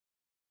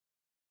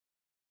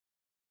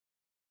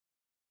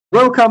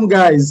Welcome,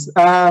 guys.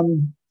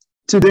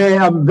 Today,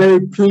 I'm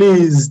very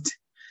pleased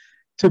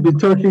to be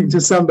talking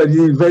to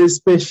somebody very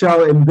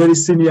special and very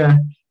senior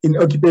in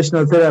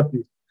occupational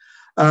therapy.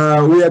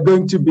 We are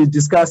going to be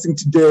discussing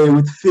today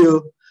with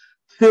Phil.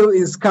 Phil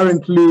is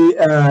currently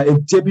a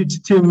deputy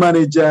team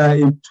manager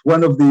in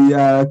one of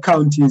the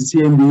counties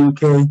here in the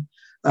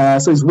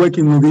UK. So he's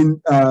working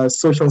within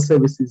social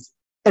services.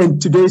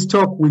 And today's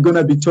talk, we're going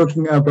to be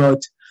talking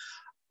about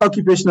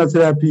occupational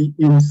therapy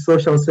in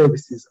social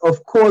services.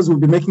 Of course, we'll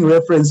be making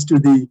reference to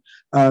the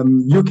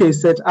UK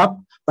setup,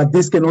 but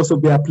this can also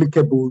be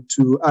applicable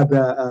to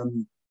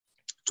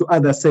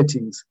other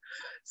settings.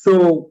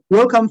 So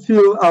welcome,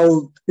 Phil.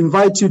 I'll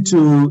invite you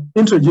to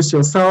introduce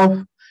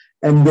yourself,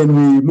 and then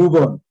we move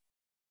on.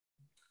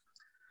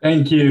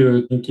 Thank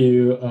you,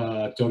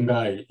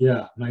 Tongai.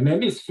 Yeah, my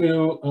name is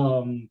Phil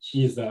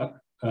Chiza.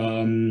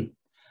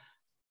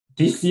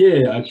 This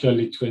year,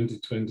 actually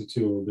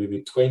 2022, will be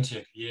the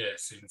 20th year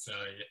since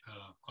I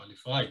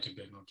qualified to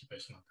be an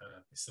occupational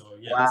therapist. So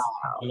yes, wow,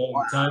 a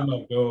long time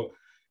ago.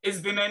 It's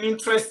been an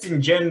interesting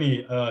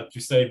journey, to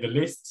say the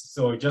least.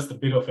 So just a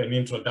bit of an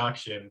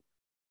introduction.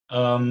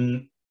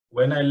 When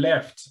I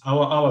left, I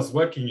was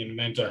working in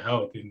mental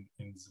health in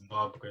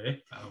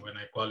Zimbabwe when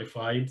I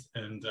qualified,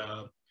 and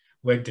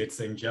worked at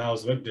St.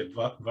 Giles, worked at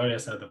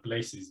various other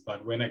places.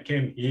 But when I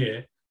came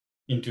here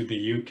into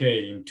the UK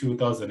in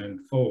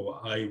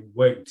 2004, I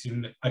worked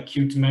in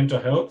acute mental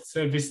health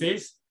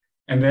services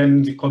and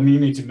then the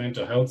community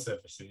mental health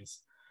services.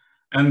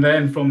 And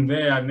then from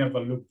there, I never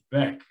looked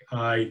back.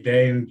 I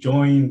then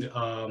joined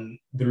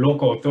the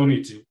local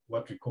authority,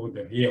 what we call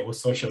them here, or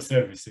social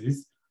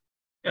services,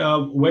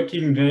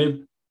 working there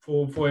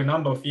for a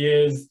number of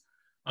years,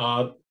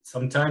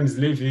 sometimes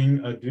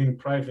living, doing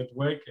private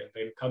work, and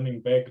then coming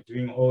back,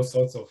 doing all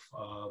sorts of,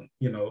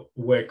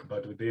 work,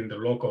 but within the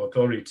local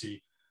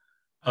authority.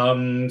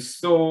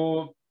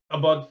 So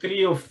about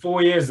 3 or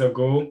 4 years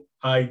ago,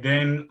 I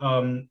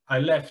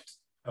left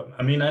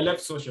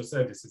social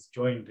services,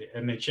 joined the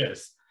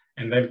NHS,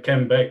 and then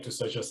came back to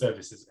social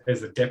services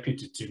as a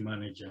deputy team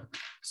manager.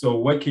 So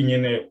working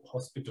in a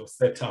hospital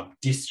setup,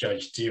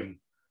 discharge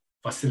team,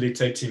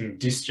 facilitating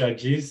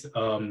discharges.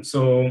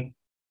 So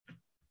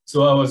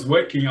I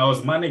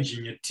was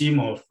managing a team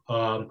of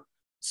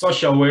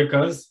social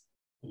workers,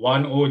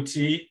 1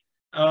 OT,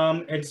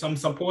 and some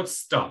support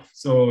staff.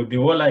 So the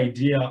whole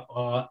idea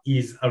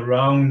is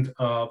around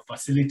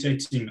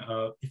facilitating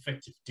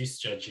effective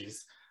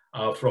discharges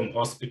from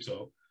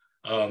hospital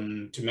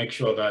to make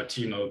sure that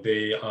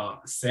they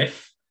are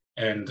safe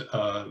and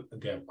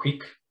they are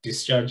quick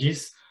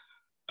discharges.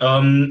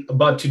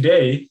 But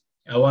today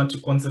I want to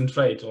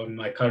concentrate on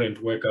my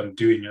current work I'm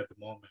doing at the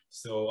moment.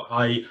 So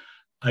I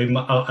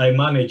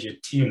manage a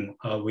team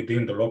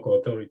within the local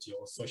authority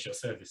or social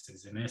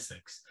services in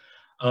Essex.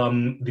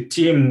 The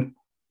team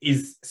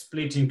is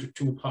split into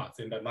 2 parts,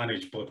 and I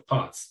manage both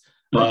parts.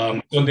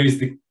 So there's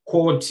the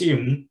core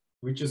team,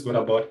 which has got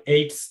about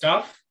 8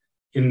 staff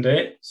in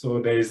there.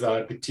 So there's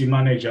the team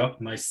manager,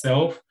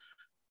 myself,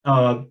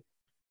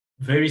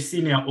 very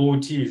senior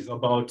OTs,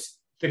 about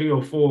 3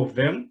 or 4 of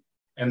them,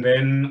 and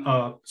then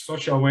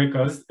social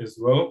workers as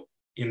well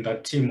in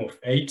that team of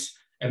 8,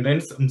 and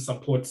then some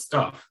support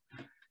staff.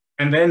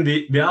 And then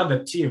the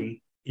other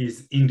team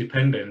is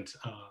independent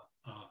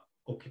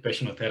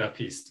occupational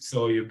therapists.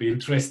 So you'll be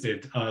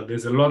interested.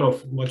 There's a lot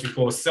of what we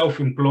call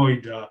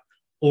self-employed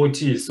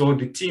OTs. So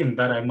the team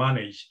that I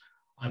manage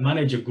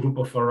a group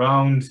of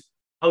around,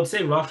 I would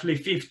say roughly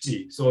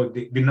 50. So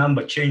the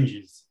number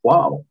changes.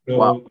 Wow. So,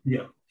 wow.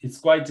 Yeah, it's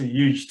quite a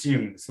huge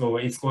team. So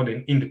it's called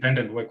an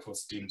independent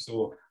workforce team.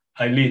 So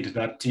I lead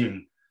that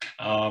team.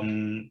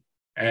 And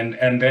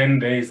then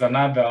there is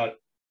another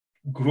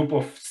group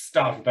of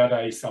staff that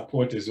I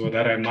support as well,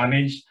 that I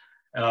manage,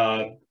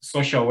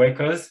 social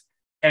workers,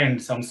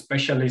 and some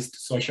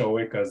specialist social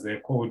workers.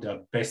 They're called a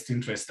best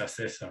interest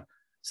assessor.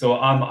 So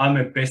I'm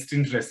a best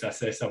interest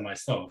assessor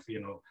myself,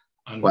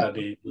 under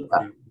the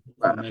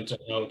mental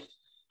health,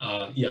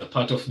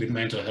 part of the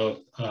mental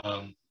health,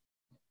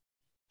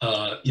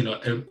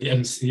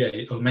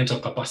 MCA, or Mental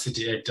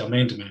Capacity Act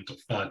amendment of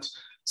that.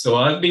 So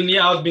I've been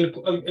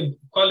a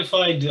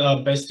qualified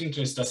best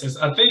interest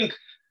assessor. I think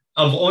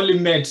I've only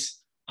met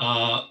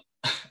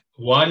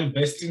one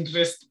best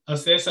interest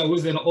assessor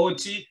who's an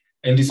OT,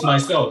 and it's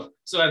myself.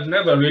 So I've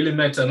never really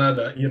met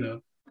another,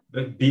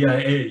 the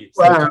BIA.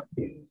 Wow.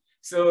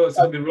 So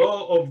the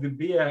role of the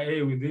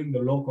BIA within the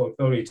local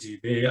authority,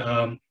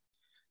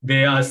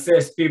 they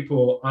assess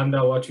people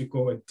under what we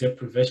call a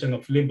deprivation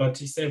of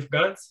liberty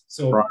safeguards.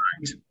 So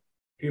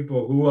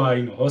people who are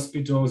in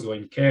hospitals or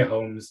in care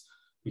homes,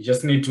 we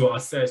just need to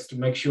assess to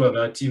make sure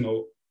that,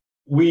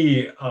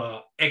 we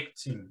are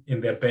acting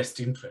in their best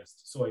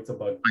interest. So it's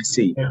about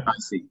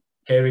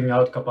carrying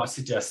out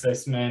capacity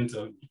assessment,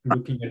 or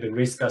looking at the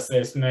risk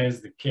assessments,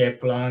 the care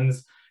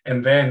plans,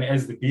 and then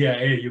as the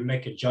BIA, you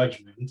make a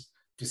judgment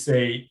to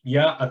say,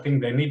 yeah, I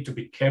think they need to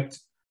be kept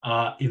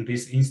in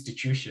this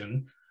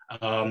institution,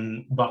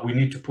 but we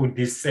need to put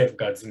these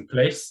safeguards in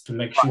place to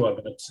make sure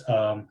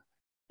that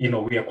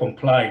we are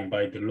complying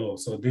by the law.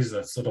 So these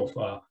are sort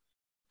of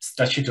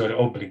statutory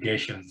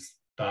obligations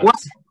that Wow.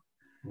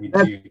 we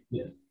do.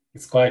 Yeah.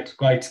 It's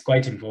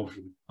quite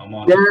involving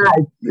amount.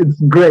 Yeah,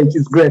 it's great.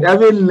 It's great. I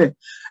mean,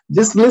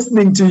 just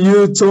listening to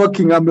you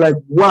talking, I'm like,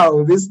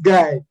 wow, this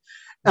guy.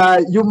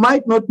 You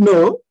might not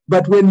know,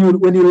 but when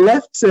you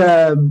left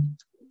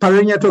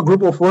Paranato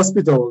Group of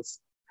Hospitals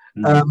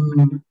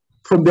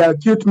from the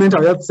acute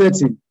mental health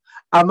setting,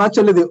 I'm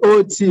actually the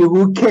OT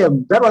who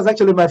came. That was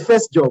actually my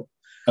first job.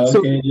 Okay,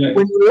 so yeah.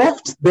 when you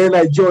left, then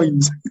I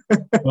joined.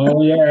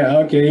 Oh yeah,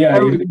 okay, yeah.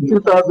 In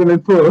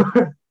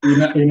 2004.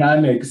 In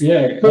Annex,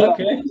 yeah.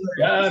 Okay,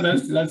 yeah,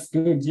 that's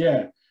good.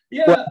 Yeah,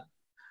 yeah.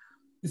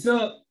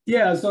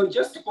 So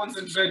just to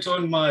concentrate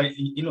on my,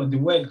 the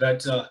work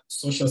that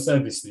social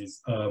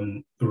services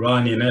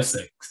run in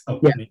Essex,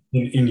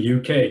 in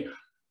UK,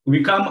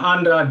 we come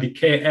under the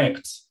Care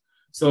Act.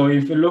 So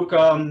if you look,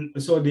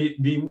 so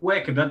the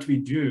work that we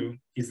do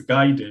is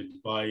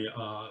guided by,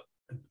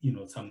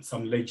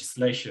 some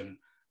legislation.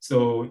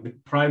 So the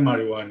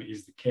primary one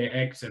is the Care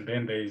Act, and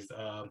then there is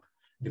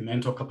the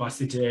Mental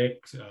Capacity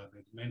Act,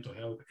 the Mental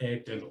Health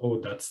Act, and all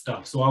that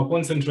stuff. So I'll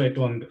concentrate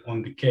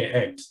on the Care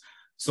Act,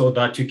 so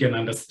that you can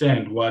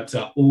understand what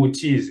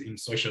OTs in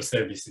social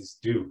services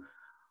do.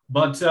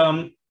 But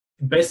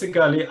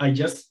basically, I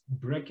just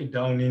break it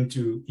down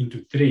into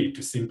three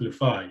to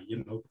simplify.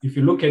 If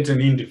you look at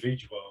an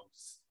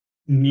individual's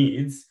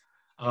needs,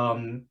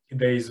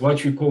 there is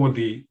what we call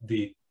the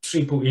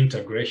triple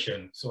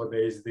integration. So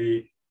there is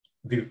the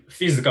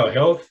physical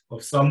health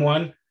of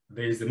someone,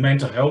 there is the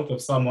mental health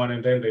of someone,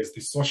 and then there's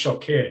the social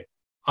care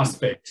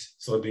aspect.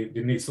 So the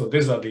needs. So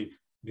these are the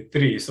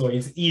three, so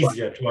it's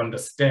easier to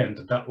understand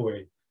that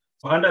way.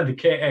 So under the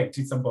Care Act,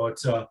 it's about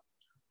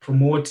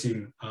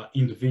promoting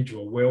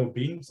individual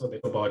well-being. So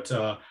that's about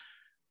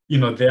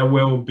their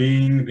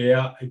well-being,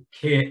 their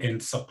care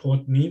and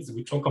support needs.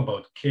 We talk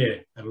about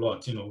care a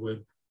lot.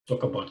 We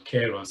talk about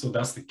carers. So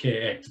that's the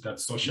Care Act.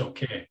 That's social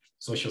care,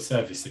 social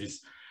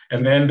services,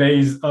 and then there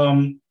is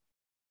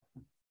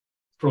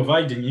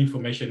providing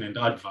information and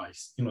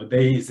advice. There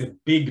is a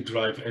big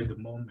drive at the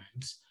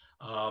moment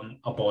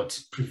about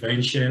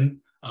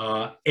prevention,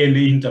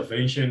 early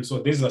intervention. So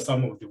these are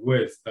some of the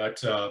words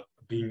that are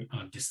being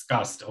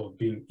discussed, or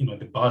being,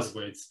 the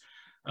buzzwords.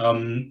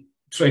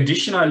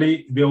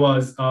 Traditionally, there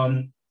was,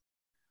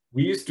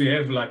 we used to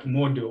have like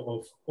model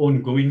of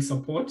ongoing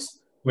support,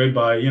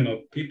 whereby,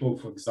 people,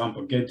 for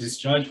example, get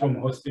discharged from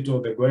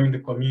hospital, they go in the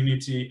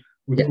community,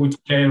 we put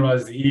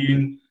carers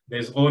in,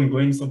 there's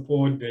ongoing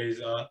support, there's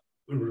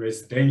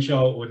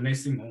residential or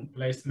nursing home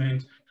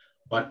placement.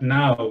 But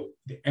now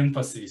the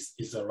emphasis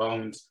is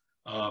around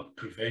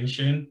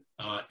prevention,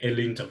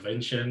 early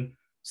intervention.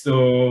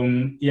 So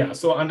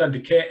so under the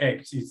Care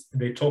Act,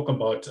 they talk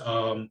about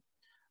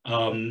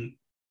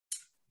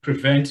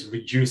prevent,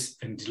 reduce,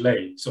 and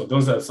delay. So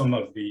those are some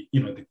of the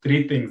the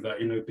three things that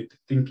be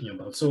thinking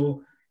about.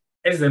 So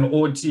as an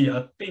OT,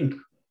 I think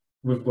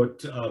we've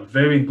got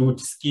very good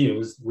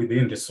skills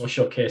within the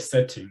social care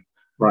setting.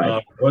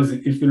 Right. Because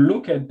if you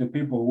look at the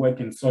people who work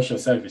in social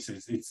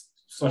services, it's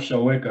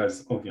social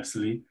workers,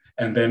 obviously,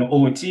 and then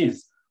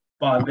OTs.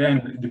 But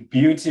then the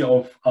beauty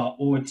of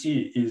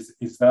OT is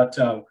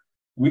that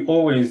we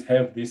always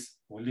have this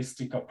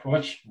holistic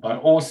approach, but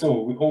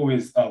also we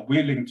always are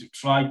willing to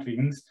try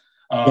things,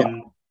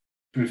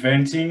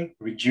 preventing,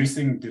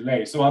 reducing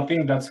delay. So I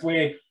think that's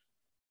where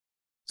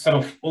sort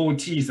of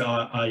OTs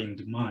are in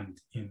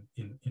demand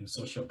in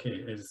social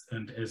care.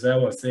 And as I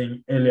was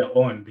saying earlier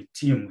on, the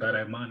team that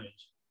I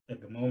manage at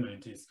the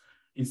moment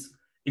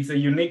it's a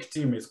unique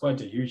team. It's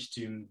quite a huge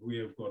team. We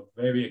have got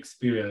very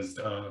experienced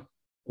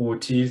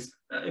OTs,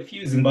 a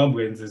few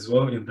Zimbabweans as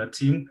well in that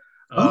team.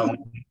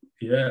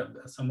 Yeah,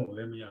 some of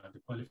them, they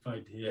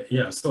qualified here.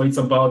 Yeah, so it's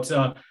about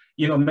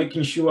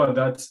making sure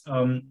that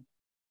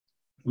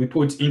we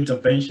put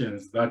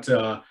interventions that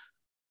are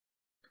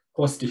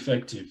cost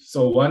effective.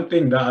 So one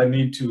thing that I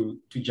need to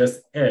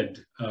just add,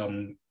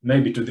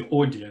 maybe to the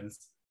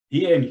audience,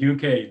 here in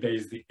UK, there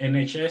is the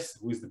NHS,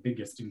 who is the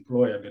biggest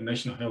employer, the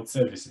National Health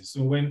Services.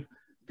 So when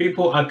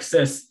people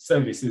access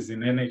services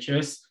in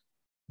NHS,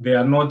 they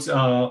are not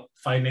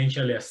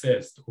financially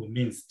assessed or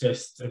means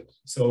tested.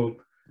 So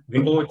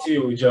the OT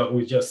will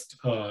just,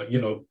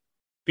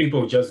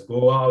 people just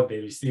go out, they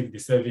receive the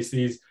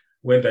services,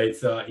 whether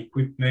it's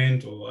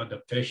equipment or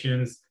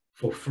adaptations,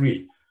 for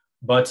free.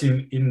 But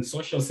in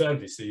social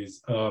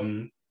services,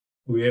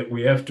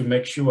 we have to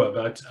make sure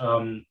that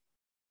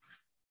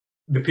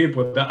the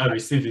people that are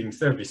receiving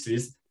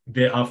services,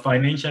 they are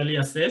financially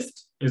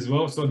assessed as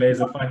well. So there's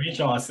a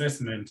financial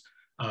assessment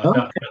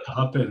that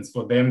happens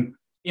for them.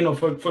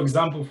 For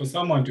example, for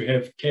someone to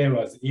have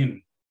carers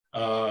in,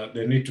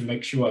 they need to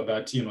make sure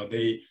that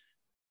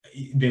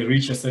they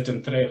reach a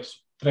certain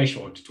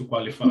threshold to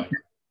qualify.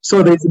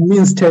 So there's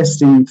means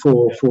testing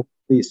for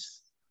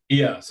this.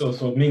 Yeah, so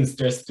means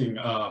testing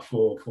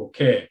for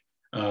care,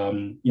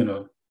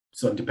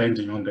 so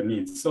depending on the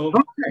needs. So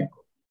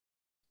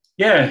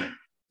yeah,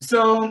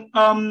 so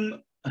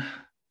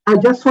I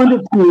just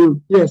wanted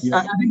to, yes,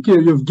 I think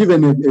you've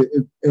given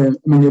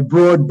a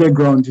broad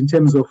background in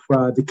terms of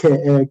the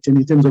CARE Act and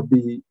in terms of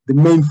the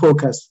main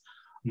focus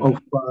of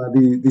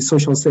the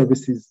social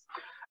services